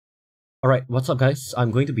Alright, what's up guys?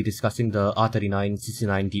 I'm going to be discussing the R39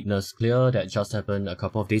 CC9 Deepness clear that just happened a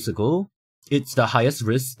couple of days ago. It's the highest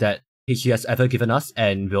risk that HG has ever given us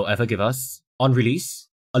and will ever give us. On release,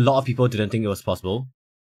 a lot of people didn't think it was possible,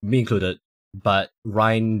 me included, but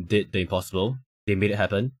Rhine did the impossible. They made it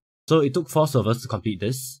happen. So it took 4 servers to complete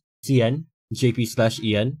this: CN,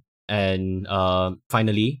 JP/EN, and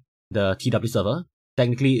finally the TW server.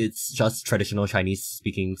 Technically it's just traditional Chinese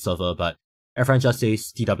speaking server, but everyone just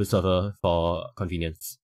says TW server for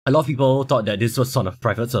convenience. A lot of people thought that this was on a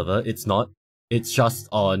private server. It's not. It's just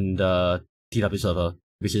on the TW server,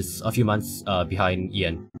 which is a few months behind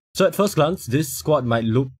EN. So at first glance, this squad might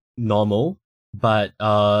look normal, but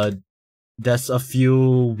there's a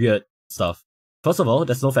few weird stuff. First of all,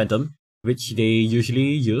 there's no Phantom, which they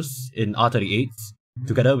usually use in R38s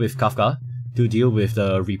together with Kafka to deal with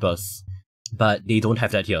the Reapers. But they don't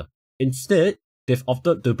have that here. Instead, they've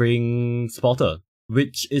opted to bring Spotter,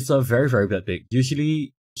 which is a very weird pick.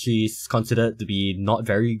 Usually, she's considered to be not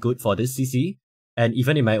very good for this CC, and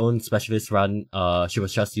even in my own specialist run, she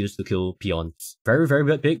was just used to kill peons. Very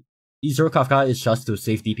weird pick. E0 Kafka is just to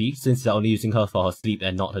save DP, since they're only using her for her sleep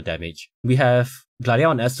and not her damage. We have Gladia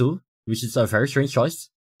on S2, which is a very strange choice.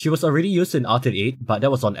 She was already used in R38, but that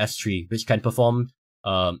was on S3, which can perform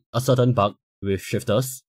a certain bug with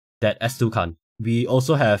shifters that S2 can't. We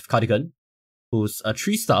also have Cardigan, who's a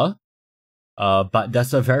 3-star, but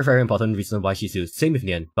that's a very important reason why she's used. Same with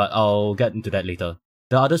Nian, but I'll get into that later.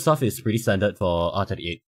 The other stuff is pretty standard for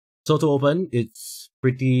R38. So to open, it's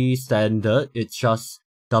pretty standard. It's just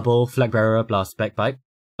double flag bearer plus bagpipe.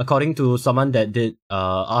 According to someone that did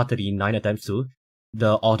R39 attempts too,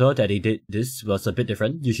 the order that they did this was a bit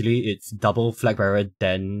different. Usually it's double flag bearer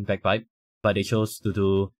then bagpipe, but they chose to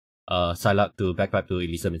do Psylocke to bagpipe to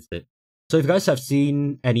Elysium instead. So if you guys have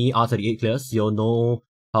seen any R38 clears, you'll know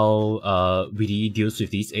how VD deals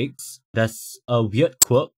with these eggs. There's a weird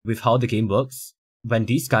quirk with how the game works. When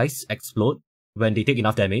these guys explode, when they take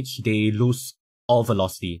enough damage, they lose all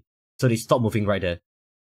velocity. So they stop moving right there.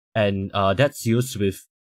 And that's used with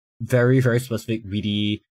very specific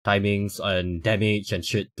VD timings and damage and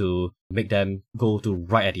shit to make them go to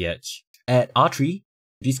right at the edge. At R3,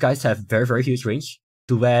 these guys have very huge range,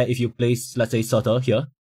 to where if you place, let's say, Surtur here,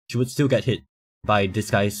 she would still get hit by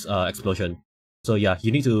this guy's explosion. So yeah,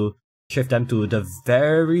 you need to shift them to the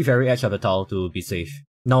very edge of the tile to be safe.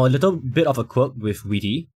 Now a little bit of a quirk with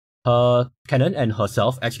VD. Her cannon and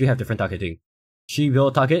herself actually have different targeting. She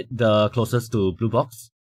will target the closest to blue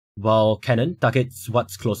box, while cannon targets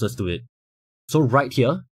what's closest to it. So right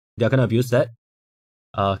here, they're gonna abuse that.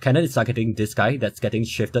 Cannon is targeting this guy that's getting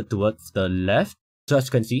shifted towards the left. So as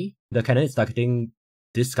you can see, the cannon is targeting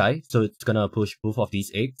this guy, so it's gonna push both of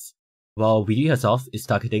these eggs, while VD herself is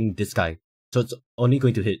targeting this guy, so it's only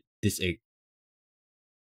going to hit this egg.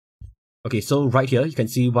 Okay, so right here, you can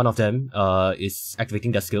see one of them is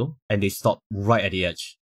activating their skill, and they stop right at the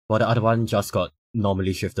edge, while the other one just got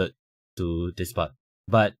normally shifted to this part.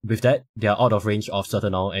 But with that, they are out of range of Surtur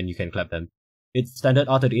now, and you can clap them. It's standard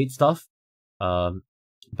R38 stuff,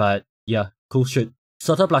 but yeah, cool shit.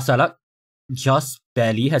 Surtur plus Psylocke just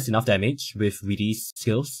barely has enough damage with VD's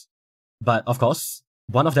skills, but of course,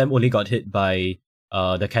 one of them only got hit by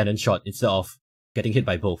the cannon shot instead of getting hit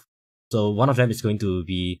by both. So one of them is going to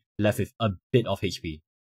be left with a bit of HP.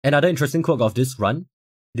 Another interesting quirk of this run,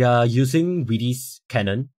 they are using VD's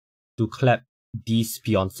cannon to clap these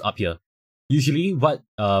peons up here. Usually what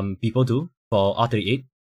people do for R38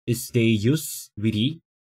 is they use VD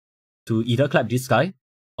to either clap this guy,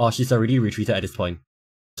 or she's already retreated at this point.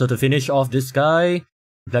 So to finish off this guy,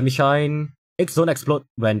 Blemishine, eggs don't explode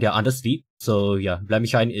when they're under sleep, so yeah,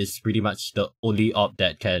 Blemishine is pretty much the only op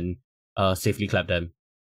that can safely clap them.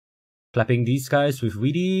 Clapping these guys with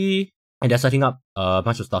VD, and they're setting up a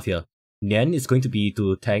bunch of stuff here. Nian is going to be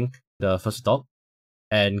to tank the first stop,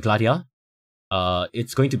 and Gladia,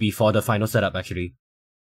 it's going to be for the final setup actually.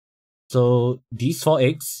 So these 4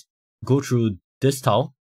 eggs go through this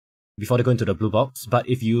tile before they go into the blue box, but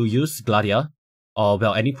if you use Gladia, or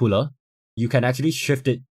well, any puller, you can actually shift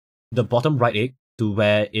it, the bottom right egg, to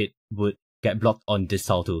where it would get blocked on this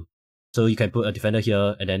tile too. So you can put a defender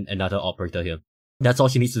here and then another operator here. That's all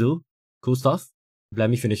she needs to do. Cool stuff. Let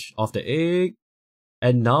me finish off the egg.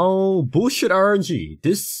 And now, bullshit RNG.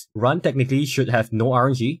 This run technically should have no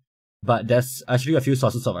RNG, but there's actually a few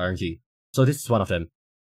sources of RNG. So this is one of them.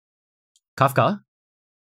 Kafka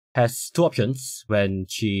has 2 options when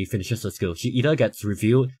she finishes her skill. She either gets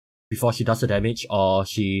revealed before she does the damage, or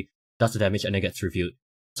she does the damage and then gets revealed.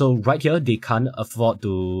 So right here, they can't afford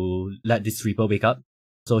to let this Reaper wake up,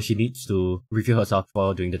 so she needs to reveal herself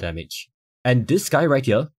before doing the damage. And this guy right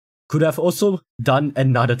here could have also done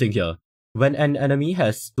another thing here. When an enemy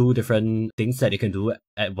has two different things that they can do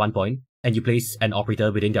at one point, and you place an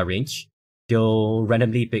operator within their range, they'll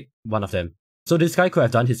randomly pick one of them. So this guy could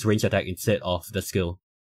have done his range attack instead of the skill.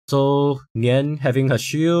 So Nian, having her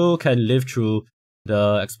shield, can live through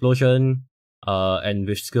the explosion, and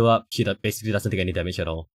with skill up, she basically doesn't take any damage at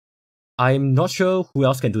all. I'm not sure who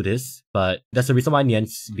else can do this, but there's a reason why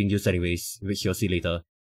Nian's being used anyways, which you'll see later.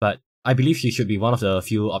 But I believe she should be one of the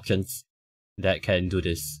few options that can do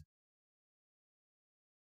this.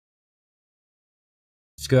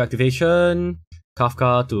 Skill activation,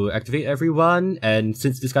 Kafka to activate everyone, and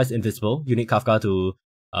since this guy's invisible, you need Kafka to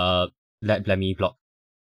let Blemmy block.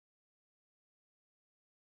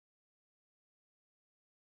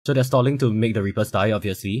 So they're stalling to make the Reapers die,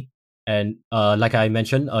 obviously. And like I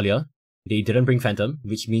mentioned earlier, they didn't bring Phantom,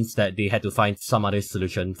 which means that they had to find some other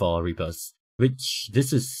solution for Reapers. Which,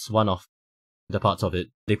 this is one of the parts of it.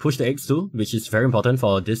 They push the eggs too, which is very important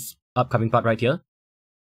for this upcoming part right here.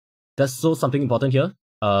 There's also something important here.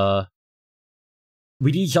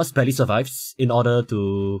 Weedy just barely survives in order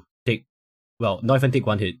to take, well, not even take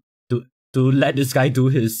one hit, to let this guy do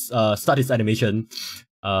his, start his animation,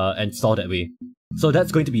 and stall that way. So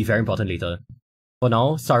that's going to be very important later. For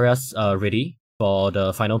now, Saria's ready for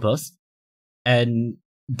the final burst. And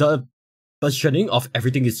the positioning of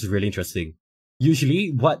everything is really interesting.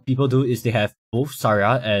 Usually, what people do is they have both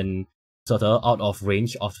Saria and Surtur out of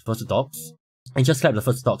range of the first dogs, and just clap the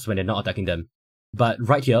first dogs when they're not attacking them. But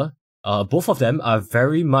right here, both of them are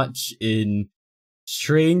very much in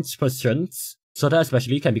strange positions. Surtur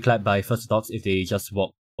especially can be clapped by first dogs if they just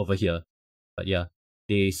walk over here. But yeah,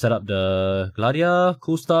 they set up the Gladia,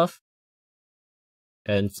 cool stuff,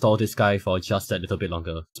 and stall this guy for just that little bit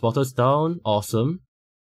longer. Spotter's down, awesome.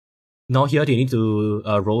 Now here they need to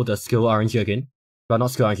roll the skill RNG again. But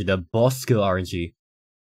not skill RNG, the boss skill RNG.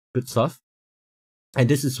 Good stuff. And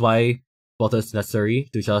this is why Spotter's necessary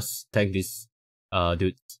to just tank this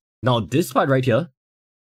dude. Now this part right here,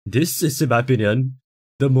 this is in my opinion,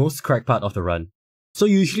 the most cracked part of the run. So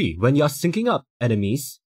usually, when you're syncing up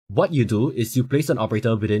enemies, what you do is you place an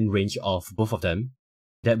operator within range of both of them.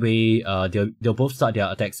 That way, they'll both start their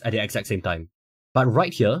attacks at the exact same time. But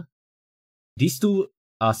right here, these two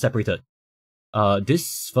are separated.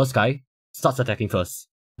 This first guy starts attacking first.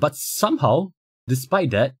 But somehow,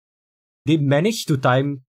 despite that, they managed to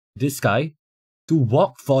time this guy to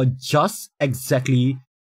walk for just exactly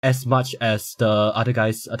as much as the other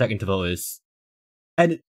guy's attack interval is.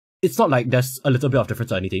 And it's not like there's a little bit of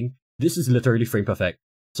difference or anything. This is literally frame perfect.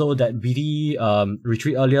 So that BD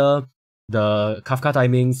retreat earlier, the Kafka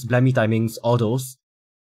timings, Blemmy timings, all those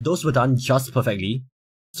were done just perfectly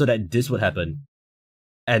so that this would happen.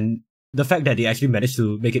 And the fact that they actually managed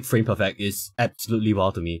to make it frame perfect is absolutely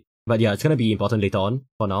wild to me. But yeah, it's gonna be important later on.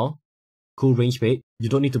 For now, cool range bait. You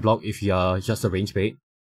don't need to block if you're just a range bait.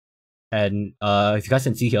 And if you guys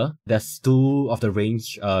can see here, there's two of the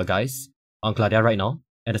range guys on Gladia right now,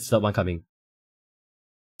 and there's the third one coming.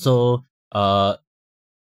 So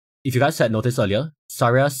if you guys had noticed earlier,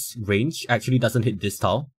 Saria's range actually doesn't hit this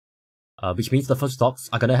tile, which means the first dogs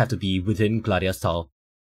are gonna have to be within Gladia's tile.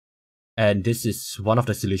 And this is one of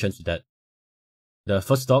the solutions to that. The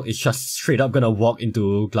first dog is just straight up gonna walk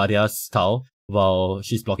into Gladia's tile while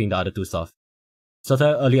she's blocking the other two stuff.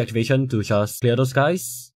 Surtur early activation to just clear those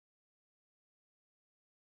guys.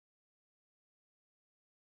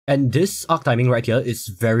 And this arc timing right here is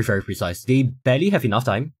very, very precise. They barely have enough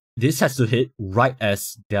time. This has to hit right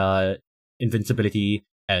as their invincibility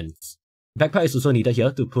ends. Backpack is also needed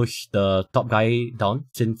here to push the top guy down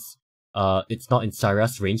since it's not in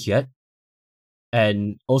Saria's range yet.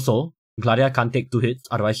 And also, Gladia can't take 2 hits,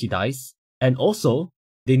 otherwise she dies. And also,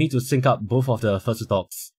 they need to sync up both of the first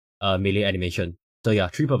dogs melee animation. So yeah,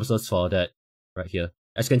 3 purposes for that right here.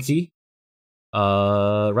 As you can see,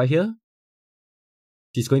 right here,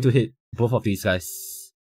 she's going to hit both of these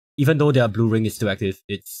guys. Even though their blue ring is still active,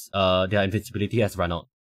 it's their invincibility has run out.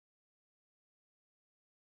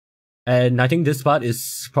 And I think this part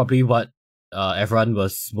is probably what everyone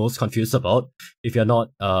was most confused about if you're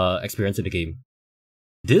not experienced in the game.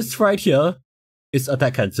 This right here is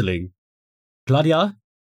attack cancelling. Gladia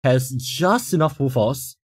has just enough full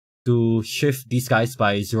force to shift these guys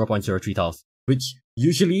by 0.03 tiles, which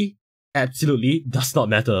usually absolutely does not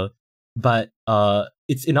matter. But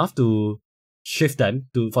it's enough to shift them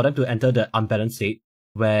for them to enter the unbalanced state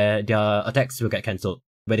where their attacks will get cancelled,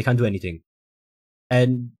 where they can't do anything.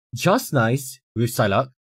 And just nice with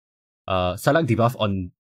Psylocke. Psylocke debuff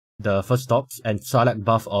on the first dogs and Psylocke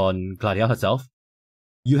buff on Gladia herself.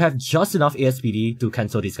 You have just enough ASPD to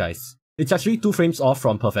cancel these guys. It's actually 2 frames off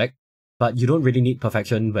from perfect, but you don't really need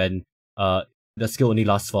perfection when the skill only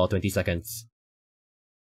lasts for 20 seconds.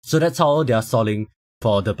 So that's how they are stalling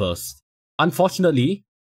for the burst. Unfortunately,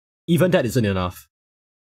 even that isn't enough.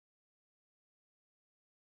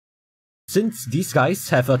 Since these guys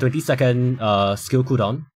have a 20-second skill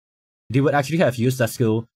cooldown, they would actually have used that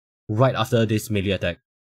skill right after this melee attack.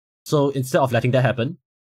 So instead of letting that happen,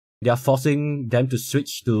 they are forcing them to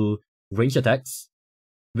switch to range attacks,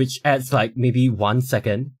 which adds like maybe 1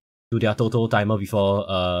 second to their total timer before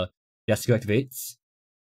their skill activates,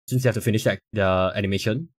 since they have to finish their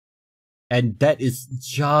animation. And that is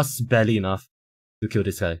just barely enough to kill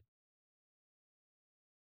this guy.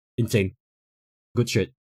 Insane. Good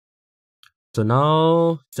shit. So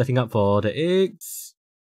now, setting up for the eggs,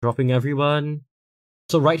 dropping everyone.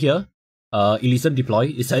 So right here, Elysium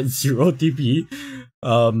deploy is at 0 TP.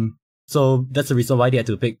 So that's the reason why they had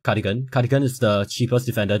to pick Cardigan. Cardigan is the cheapest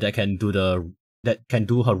defender that can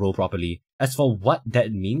do her role properly. As for what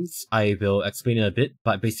that means, I will explain in a bit,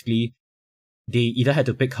 but basically, they either had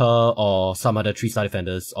to pick her or some other 3-star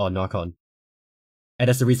defenders or Narcon. And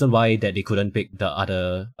that's the reason why that they couldn't pick the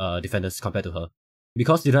other defenders compared to her.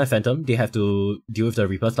 Because they don't have Phantom, they have to deal with the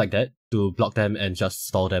Reapers like that to block them and just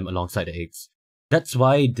stall them alongside the eggs. That's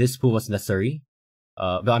why this pool was necessary.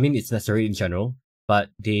 Well, I mean, it's necessary in general, but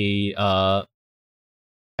they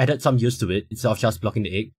added some use to it instead of just blocking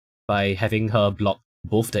the egg by having her block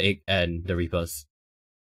both the egg and the Reapers.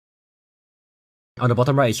 On the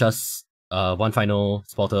bottom right, it's just one final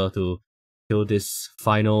spotter to kill this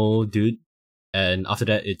final dude, and after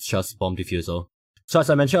that, it's just bomb defusal. So as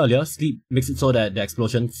I mentioned earlier, Sleep makes it so that the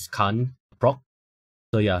explosions can't proc.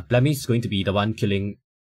 So yeah, Blammy is going to be the one killing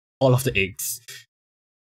all of the eggs.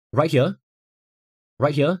 Right here,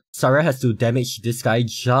 Saria has to damage this guy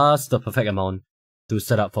just the perfect amount to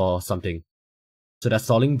set up for something. So they're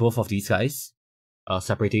stalling both of these guys,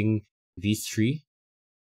 separating these 3.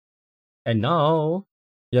 And now,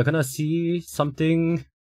 you're gonna see something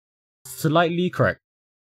slightly correct.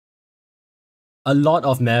 A lot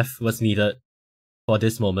of math was needed for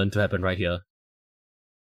this moment to happen right here.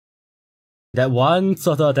 That one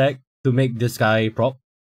Surtur attack to make this guy proc,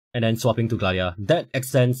 and then swapping to Gladia. That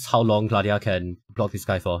extends how long Gladia can block this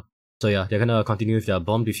guy for. So yeah, they're gonna continue with their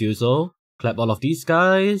bomb defusal, clap all of these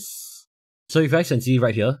guys. So if you guys can see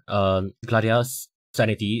right here, Gladia's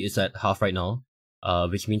sanity is at half right now,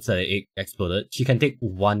 which means that the egg exploded. She can take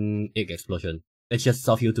 1 egg explosion. It's just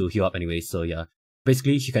self-heal to heal up anyway, so yeah.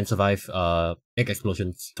 Basically, she can survive egg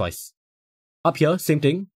explosions twice. Up here, same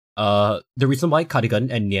thing. The reason why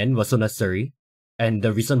Cardigan and Nien were so necessary, and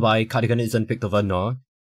the reason why Cardigan isn't picked over Nor,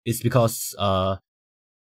 is because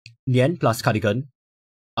Nien plus Cardigan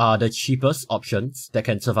are the cheapest options that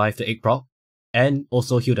can survive the egg proc, and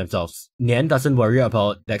also heal themselves. Nien doesn't worry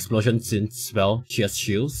about the explosion since, well, she has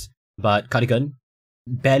shields, but Cardigan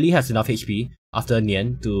barely has enough HP after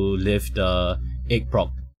Nien to live the egg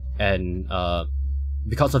proc, and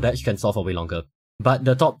because of that, she can solve for way longer. But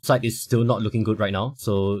the top side is still not looking good right now,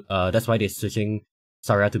 so that's why they're switching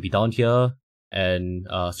Saria to be down here, and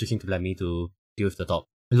switching to Blammy to deal with the top.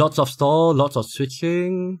 Lots of stall, lots of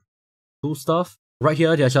switching, cool stuff. Right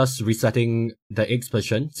here, they're just resetting the egg's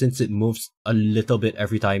position, since it moves a little bit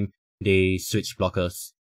every time they switch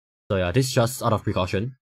blockers. So yeah, this is just out of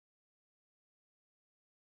precaution.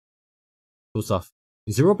 Cool stuff.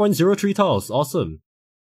 0.03 tiles, awesome.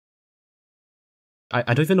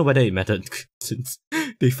 I don't even know whether it mattered since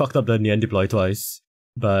they fucked up the Nien deploy twice.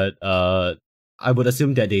 But I would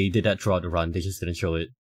assume that they did that throughout the run, they just didn't show it.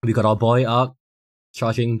 We got our boy Ark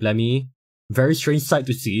charging Blammy. Very strange sight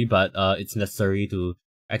to see, but it's necessary to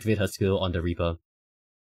activate her skill on the Reaper.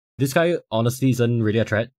 This guy honestly isn't really a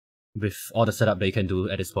threat with all the setup that you can do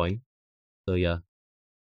at this point. So yeah.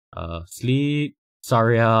 Sleep,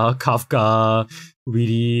 Saria, Kafka,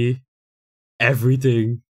 Weedy,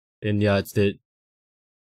 everything. And yeah, it's dead.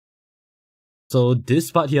 So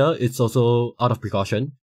this part here, it's also out of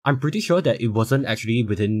precaution. I'm pretty sure that it wasn't actually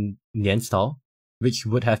within Nien's style, which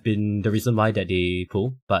would have been the reason why that they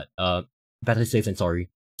pull, but better safe than sorry.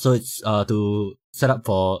 So it's to set up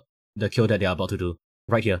for the kill that they are about to do,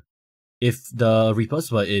 right here. If the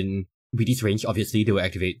Reapers were in Weedy's range, obviously they will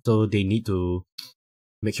activate, so they need to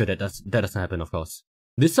make sure that that doesn't happen, of course.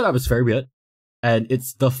 This setup is very weird, and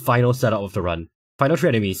it's the final setup of the run. Final 3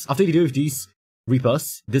 enemies. After you deal with these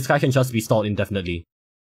Reapers, this guy can just be stalled indefinitely.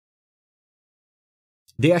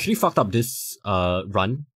 They actually fucked up this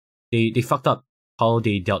run. They fucked up how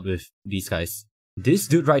they dealt with these guys. This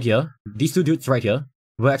dude right here, these 2 dudes right here,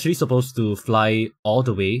 were actually supposed to fly all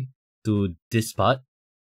the way to this part,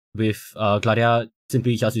 with Gladia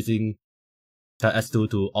simply just using her S2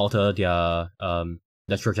 to alter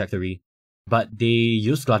their trajectory. But they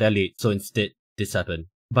used Gladia late, so instead this happen.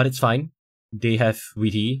 But it's fine. They have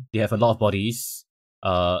Weedy, they have a lot of bodies.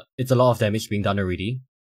 It's a lot of damage being done already.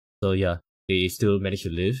 So yeah, they still manage to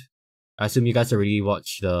live. I assume you guys already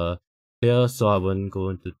watched the clear, so I won't go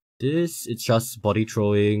into this. It's just body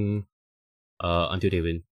throwing until they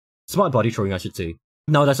win. Smart body throwing, I should say.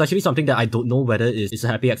 Now, there's actually something that I don't know whether it's a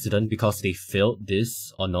happy accident because they failed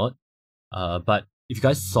this or not. But if you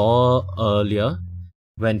guys saw earlier,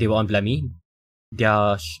 when they were on Blemmy,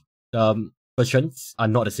 their versions are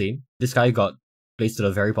not the same. This guy got placed to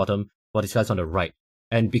the very bottom, while this guy's on the right.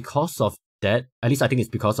 And because of that, at least I think it's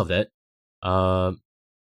because of that,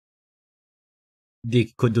 they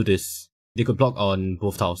could do this. They could block on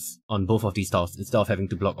both tiles, on both of these tiles, instead of having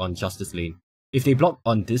to block on just this lane. If they block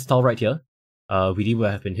on this tile right here, Weedy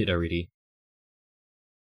would have been hit already.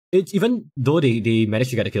 It's even though they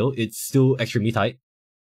managed to get a kill, it's still extremely tight.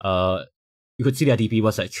 You could see their DP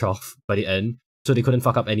was at 12 by the end, so they couldn't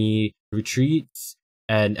fuck up any retreats,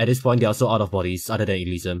 and at this point they're also out of bodies other than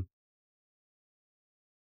Elysium.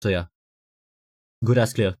 So yeah, good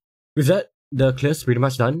as clear. With that, the clear's pretty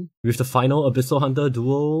much done. With the final Abyssal Hunter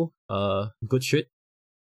duo, good shit.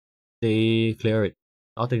 They clear it.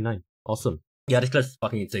 R39. Awesome. Yeah, this clear's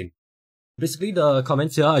fucking insane. Basically, the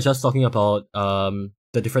comments here are just talking about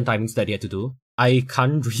the different timings that they had to do. I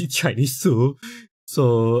can't read Chinese too,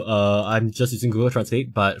 so I'm just using Google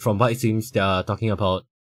Translate, but from what it seems, they're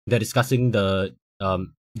discussing the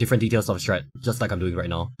different details of strat, just like I'm doing right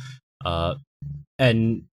now.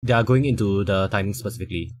 And they are going into the timing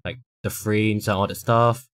specifically, like the frames and all that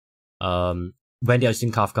stuff. When they are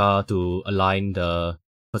using Kafka to align the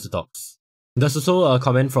Versatox. There's also a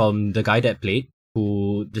comment from the guy that played,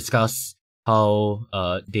 who discussed how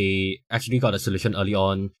they actually got a solution early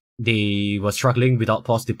on. They were struggling without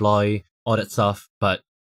pause deploy, all that stuff, but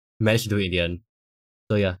managed to do it in the end.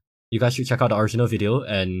 So yeah, you guys should check out the original video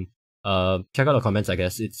and check out the comments, I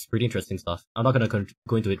guess. It's pretty interesting stuff. I'm not gonna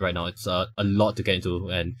go into it right now. It's a lot to get into,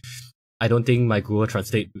 and I don't think my Google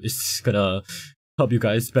Translate is gonna help you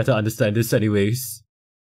guys better understand this anyways.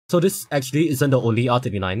 So this actually isn't the only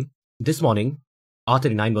R39. This morning,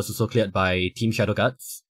 R39 was also cleared by Team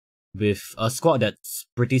Shadowguards, with a squad that's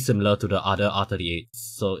pretty similar to the other R38s.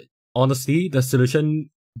 So honestly, the solution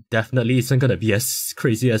definitely isn't gonna be as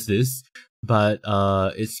crazy as this, but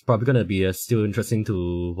it's probably gonna be still interesting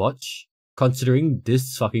to watch. Considering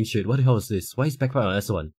this fucking shit, what the hell is this? Why is Backfire on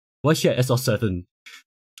S1? Why is she at SL7?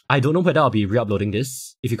 I don't know whether I'll be re-uploading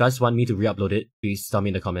this. If you guys want me to re-upload it, please tell me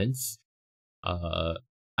in the comments.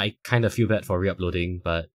 I kind of feel bad for re-uploading,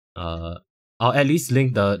 but I'll at least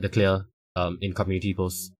link the clear in community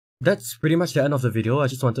posts. That's pretty much the end of the video. I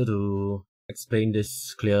just wanted to explain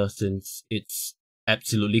this clear since it's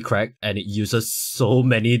absolutely cracked and it uses so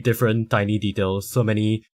many different tiny details, so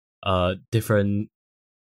many different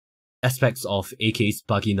aspects of AK's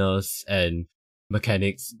bugginess and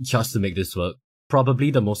mechanics just to make this work.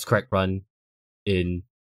 Probably the most cracked run in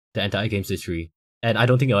the entire game's history, and I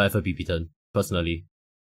don't think it'll ever be beaten, personally.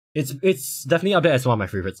 It's definitely up there as one of my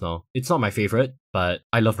favorites now. It's not my favorite, but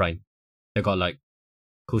I love Rhine. They got like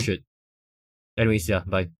cool shit. Anyways, yeah,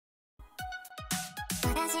 bye.